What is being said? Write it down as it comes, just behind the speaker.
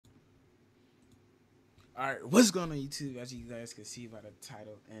Alright, what's going on YouTube? As you guys can see by the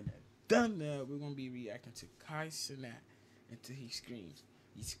title and the thumbnail, we're going to be reacting to Kai Ceant Until he screams.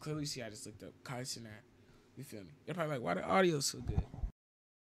 You clearly see I just looked up Kai Ceant. You feel me? They're probably like, why the audio so good?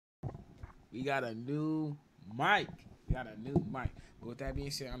 We got a new mic. But with that being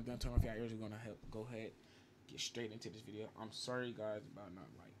said, I'm done talking about your ears. We're going to go ahead get straight into this video. I'm sorry guys about not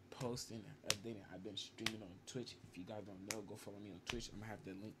like posting. I've been streaming on Twitch. If you guys don't know, go follow me on Twitch. I'm gonna have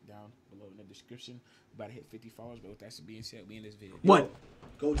the link down below in the description. About to hit 50 followers, but with that being said, we in this video. What?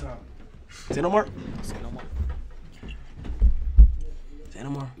 Go time. Say no more. Say no more. Say no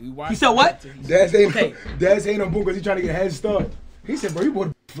more. He said what? Dad's ain't no boom because he trying to get a head start. He said, bro, you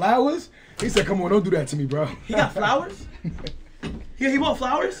bought flowers? He said, come on, don't do that to me, bro. He got flowers? He bought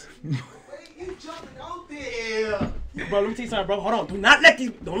flowers? You jumping out there. Bro, let me tell you something, bro. Hold on.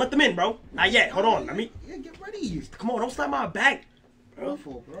 Don't let them in, bro. Not yet. Hold on. Yeah, get ready. Come on, don't slap my back.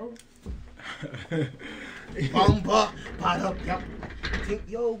 Careful, bro. Bumper, pot up, yup.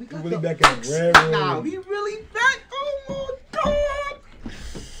 Yo, we got really the back at red. Nah, we really back. Oh my god.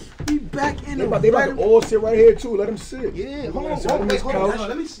 We back in the red. They about to all sit right here too. Let them sit. Yeah, hold on.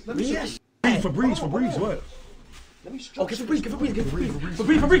 Let me Yes. Febreze, what? Let me stretch. Okay, Febreze.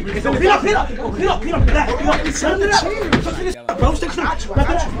 Clean up. Bro, stay clean.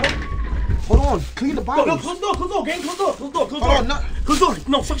 Hold on, clean the bottles. No, close door, gang. Close door. Close door.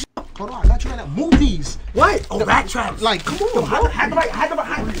 No, fuck. Hold on, I got you right now. Move these. What? Oh, rat trap. Like, come on. Yo, hide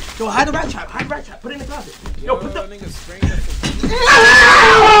the rat trap. Put it in the closet. Yo, put the nigga screamed.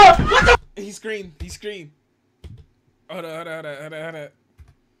 What the? He screamed. Hold on.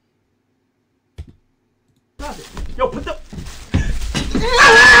 Yo, put the.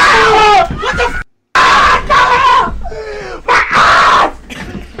 What the? My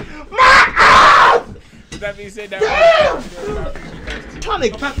ass! That being said, Damn!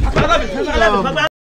 that